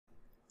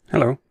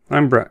Hello,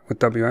 I'm Brett with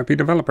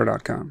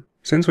WIPDeveloper.com.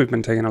 Since we've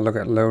been taking a look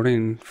at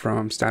loading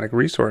from static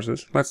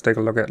resources, let's take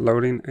a look at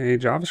loading a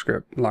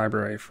JavaScript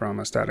library from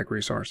a static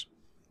resource.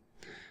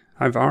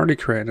 I've already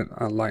created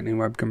a Lightning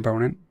Web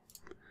component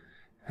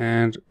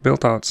and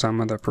built out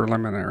some of the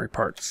preliminary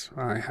parts.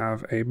 I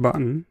have a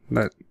button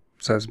that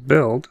says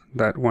build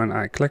that when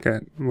I click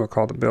it, we'll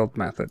call the build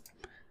method.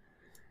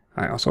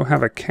 I also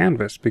have a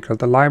canvas because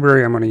the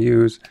library I'm going to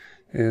use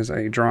is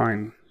a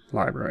drawing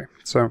library.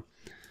 So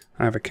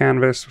I have a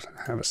canvas,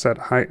 I have a set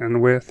height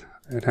and width.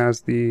 It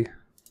has the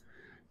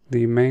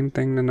main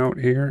thing to note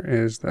here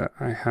is that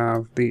I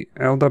have the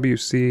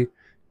LWC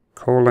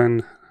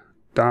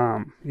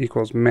DOM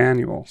equals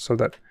manual so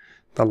that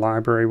the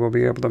library will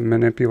be able to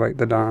manipulate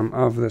the DOM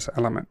of this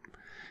element.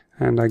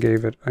 And I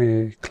gave it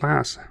a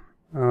class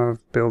of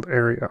build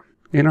area.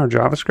 In our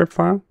JavaScript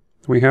file,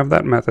 we have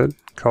that method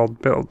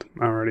called build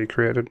already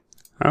created.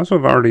 I also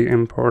have already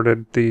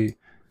imported the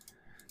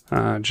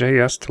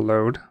JS to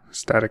load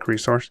static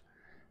resource,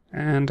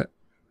 and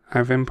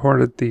I've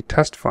imported the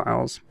test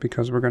files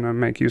because we're going to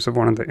make use of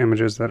one of the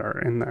images that are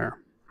in there.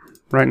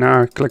 Right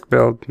now I click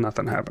build,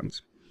 nothing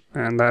happens,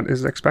 and that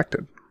is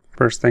expected.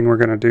 First thing we're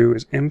going to do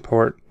is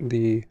import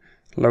the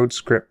load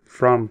script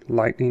from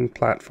Lightning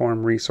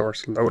Platform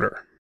Resource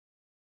Loader.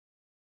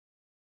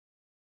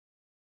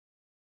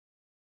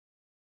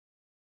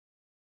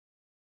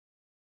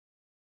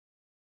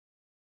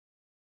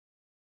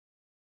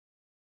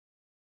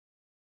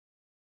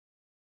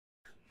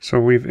 So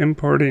we're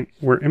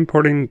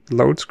importing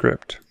load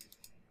script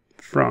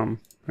from,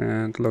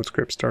 and load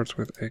script starts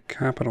with a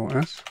capital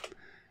S.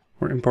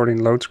 We're importing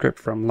load script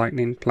from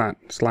Lightning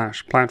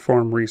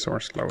Platform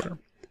Resource Loader.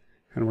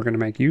 And we're going to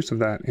make use of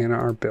that in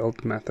our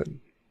build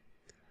method.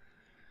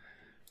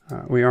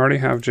 We already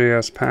have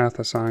JS path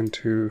assigned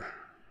to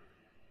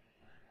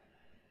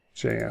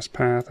JS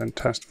path and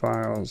test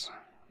files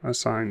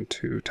assigned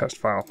to test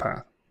file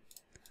path.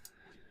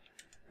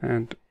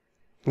 And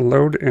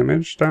load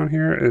image down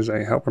here is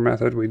a helper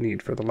method we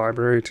need for the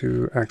library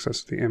to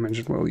access the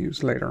image we'll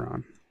use later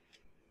on.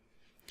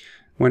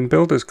 When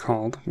build is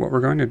called, what we're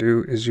going to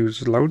do is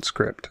use load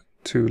script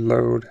to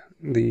load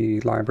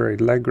the library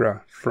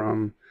Legra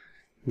from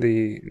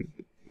the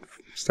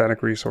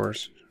static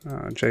resource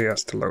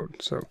JS to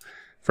load. So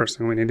first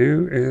thing we need to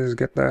do is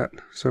get that,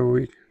 so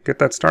we get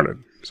that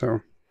started.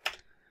 So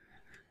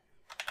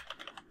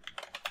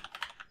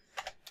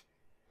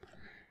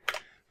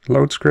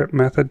load script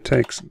method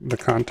takes the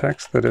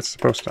context that it's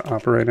supposed to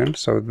operate in,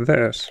 so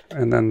this,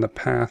 and then the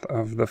path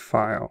of the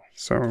file.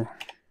 So,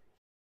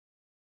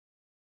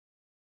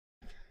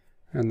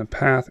 and the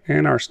path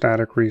in our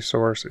static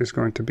resource is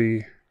going to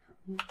be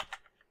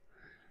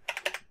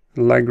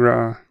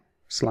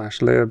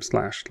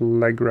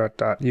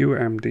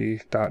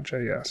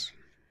legra/lib/legra.umd.js.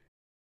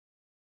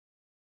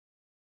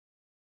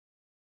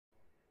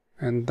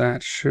 And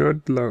that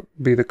should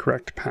be the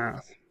correct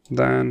path.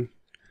 Then,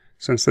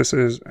 since this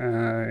is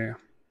an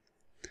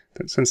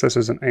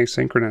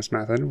asynchronous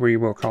method, we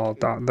will call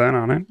 .then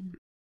on it.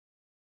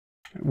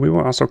 We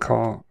will also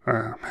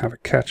have a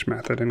catch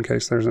method in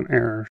case there's an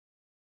error.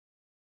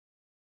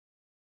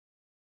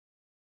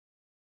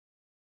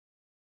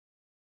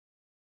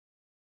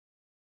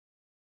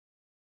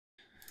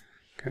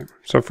 Okay,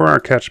 so for our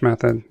catch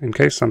method, in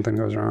case something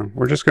goes wrong,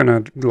 we're just going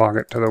to log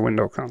it to the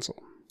window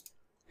console.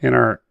 In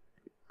our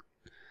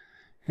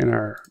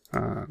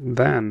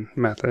then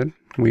method,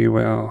 we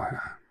will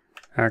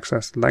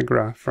access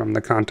Legra from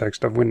the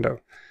context of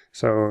window.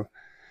 So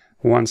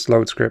once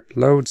load script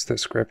loads the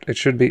script, it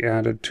should be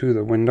added to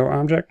the window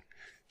object.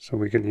 So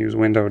we can use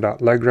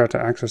window.legra to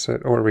access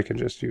it, or we can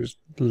just use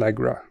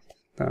Legra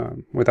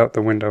without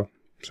the window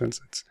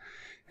since it's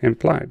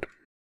implied.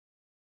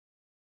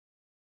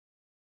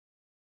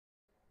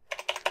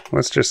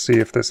 Let's just see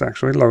if this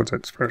actually loads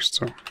it first.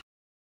 So,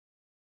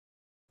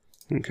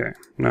 okay,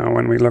 now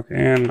when we look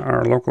in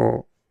our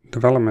local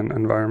development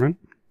environment,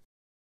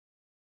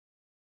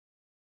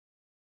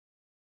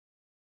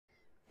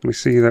 we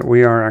see that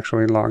we are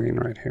actually logging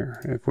right here.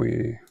 If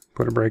we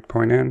put a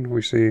breakpoint in,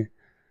 we see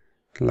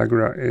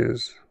Legra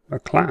is a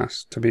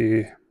class to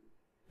be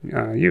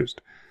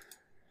used.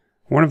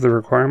 One of the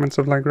requirements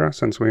of Legra,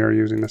 since we are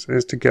using this,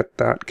 is to get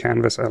that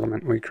canvas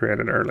element we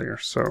created earlier.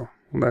 So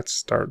let's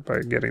start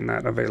by getting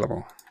that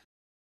available.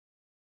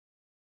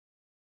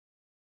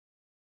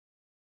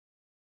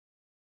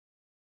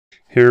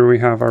 Here we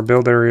have our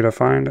build area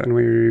defined, and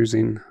we are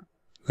using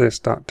this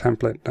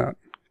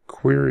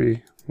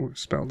 .template.query,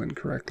 spelled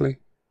incorrectly,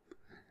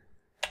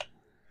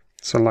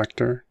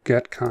 selector,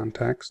 get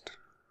context,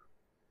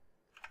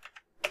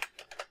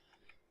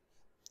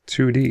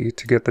 2D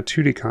to get the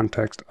 2D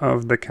context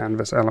of the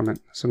canvas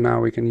element. So now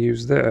we can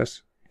use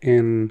this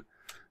in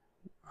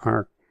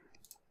our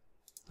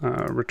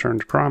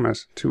returned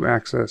promise to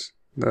access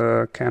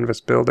the canvas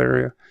build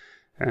area,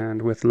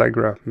 and with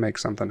Legra make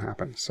something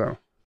happen. So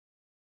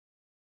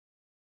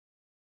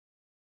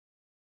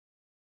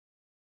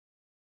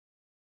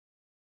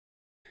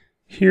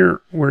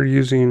here we're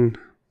using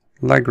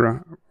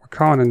Legra. We're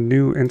calling a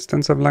new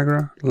instance of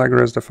Legra.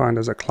 Legra is defined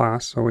as a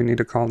class, so we need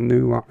to call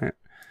new on it.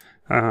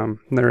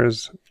 There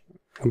is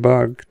a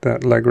bug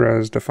that Legra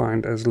is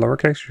defined as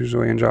lowercase.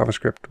 Usually in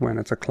JavaScript, when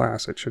it's a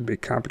class, it should be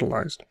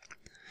capitalized.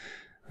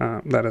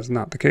 That is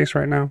not the case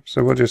right now,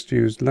 so we'll just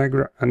use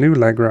Legra, a new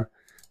Legra,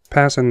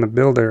 pass in the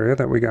build area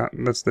that we got.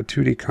 That's the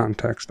 2D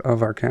context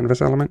of our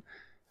canvas element.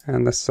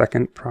 And the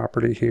second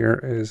property here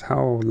is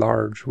how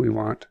large we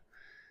want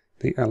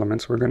the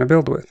elements we're going to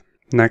build with.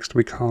 Next,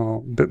 we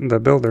call the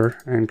builder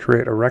and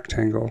create a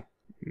rectangle.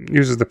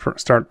 Uses the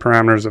start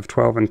parameters of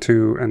 12 and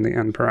 2 and the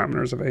end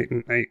parameters of 8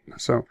 and 8.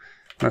 So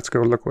let's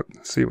go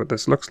see what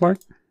this looks like.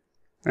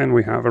 And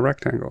we have a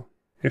rectangle.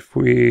 If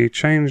we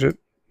change it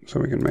so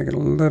we can make it a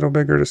little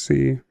bigger to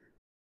see,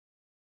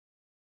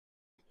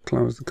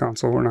 close the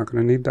console, we're not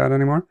going to need that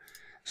anymore.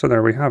 So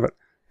there we have it.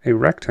 A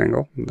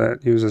rectangle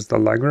that uses the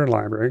Legra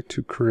library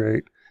to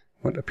create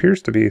what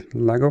appears to be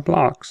Lego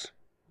blocks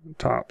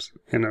tops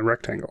in a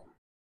rectangle.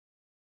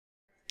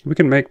 We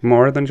can make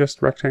more than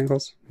just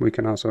rectangles. We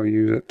can also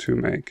use it to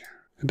make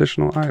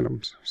additional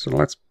items. So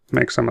let's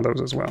make some of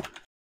those as well.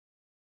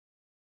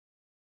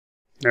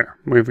 There,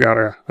 we've got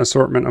an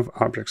assortment of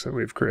objects that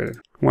we've created.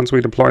 Once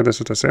we deploy this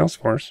into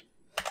Salesforce,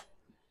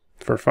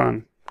 for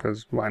fun,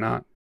 because why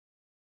not?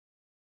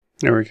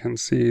 Here we can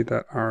see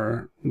that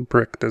our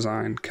brick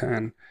design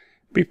can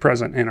be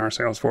present in our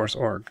Salesforce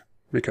org,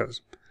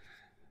 because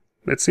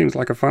it seems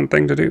like a fun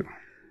thing to do.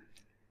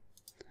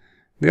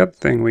 The other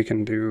thing we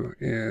can do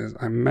is,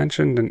 I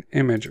mentioned an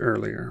image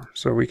earlier,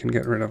 so we can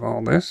get rid of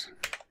all this.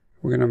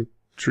 We're going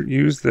to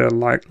use the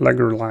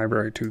Legra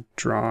library to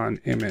draw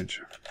an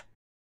image.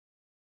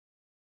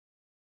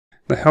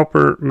 The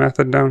helper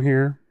method down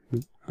here,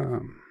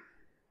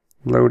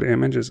 load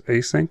image, is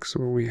async,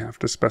 so we have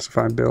to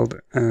specify build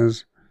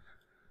as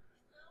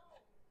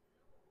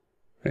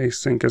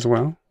async as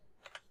well.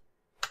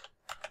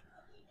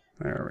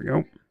 There we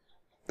go.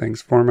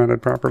 Things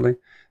formatted properly.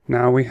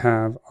 Now we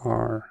have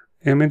our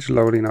image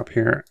loading up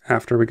here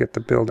after we get the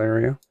build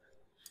area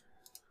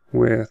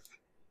with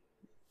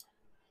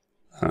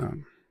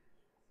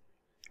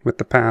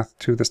the path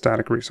to the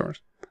static resource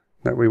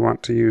that we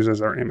want to use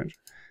as our image.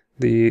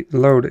 The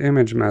load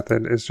image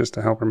method is just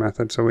a helper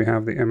method, so we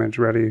have the image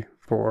ready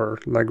for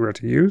Legra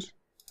to use.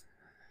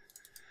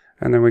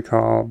 And then we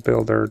call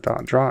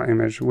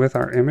builder.drawImage with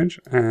our image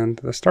and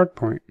the start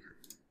point.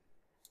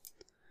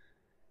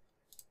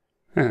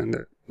 And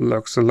it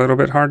looks a little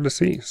bit hard to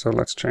see, so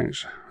let's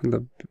change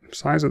the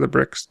size of the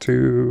bricks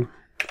to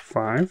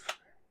 5.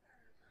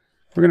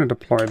 We're going to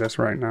deploy this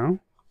right now.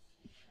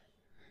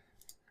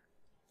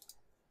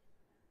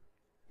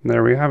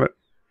 There we have it.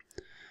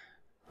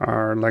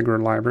 Our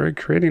Legra library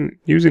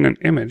using an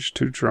image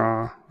to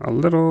draw a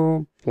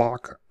little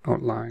block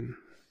outline.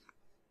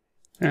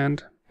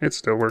 And it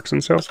still works in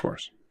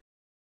Salesforce.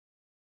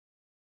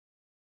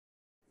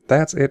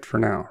 That's it for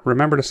now.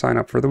 Remember to sign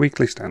up for the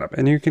weekly stand-up,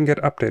 and you can get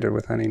updated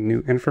with any new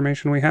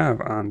information we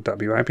have on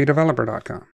WIPdeveloper.com.